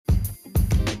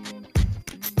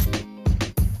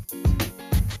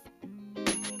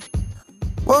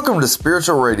Welcome to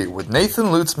Spiritual Radio with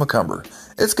Nathan Lutz McCumber.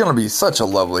 It's going to be such a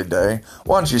lovely day.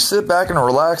 Why don't you sit back and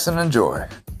relax and enjoy?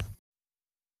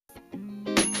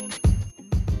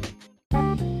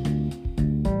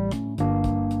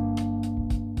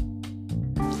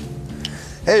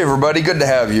 Hey everybody, good to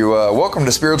have you. Welcome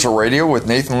to Spiritual Radio with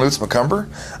Nathan Lutz McCumber.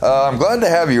 I'm glad to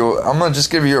have you. I'm going to just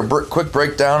give you a quick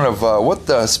breakdown of what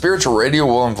the Spiritual Radio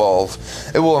will involve.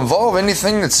 It will involve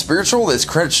anything that's spiritual, that's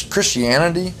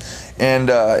Christianity, and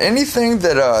anything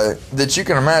that you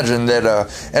can imagine.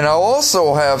 And I'll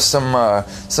also have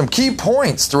some key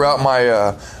points throughout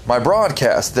my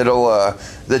broadcast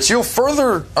that you'll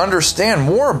further understand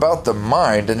more about the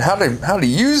mind and how to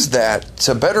use that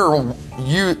to better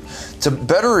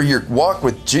your walk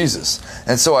with Jesus.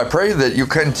 And so I pray that you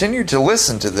continue to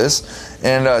listen to this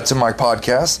and to my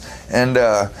podcast, and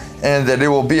that it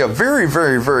will be a very,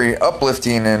 very, very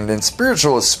uplifting and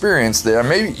spiritual experience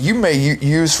that you may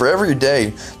use for every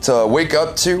day to wake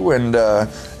up to and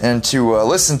to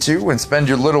listen to and spend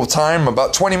your little time,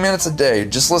 about 20 minutes a day,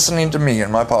 just listening to me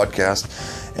and my podcast.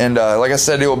 And like I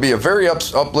said, it will be a very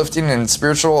uplifting and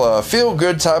spiritual,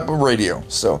 feel-good type of radio.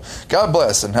 So God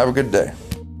bless and have a good day.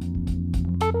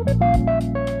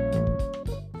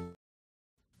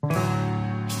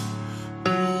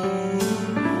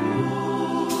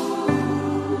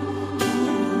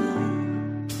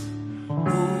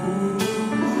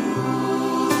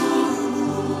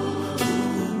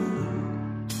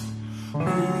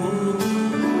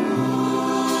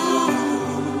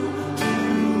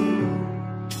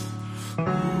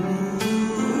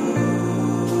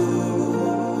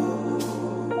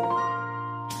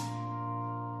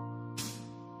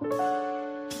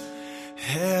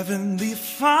 Heavenly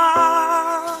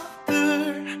Father,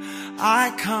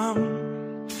 I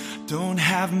come, don't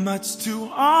have much to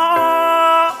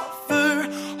offer,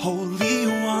 Holy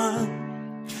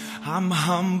One, I'm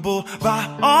humbled by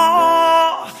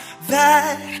all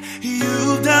that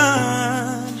you've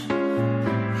done.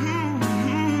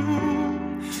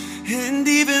 And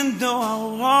even though I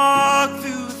walk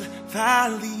through the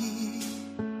valley,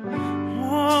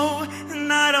 oh,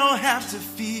 and I don't have to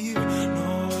fear,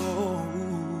 no.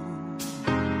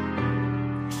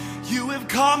 You have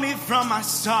called me from my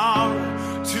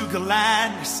sorrow to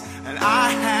gladness, and I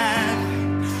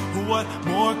had, what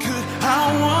more could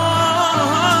I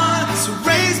want? So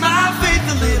raise my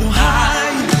faith a little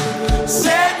higher,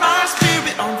 set my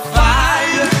spirit on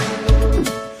fire.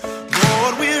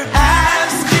 Lord, we're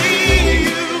asking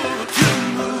you to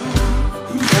move,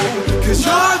 oh, 'cause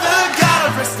you're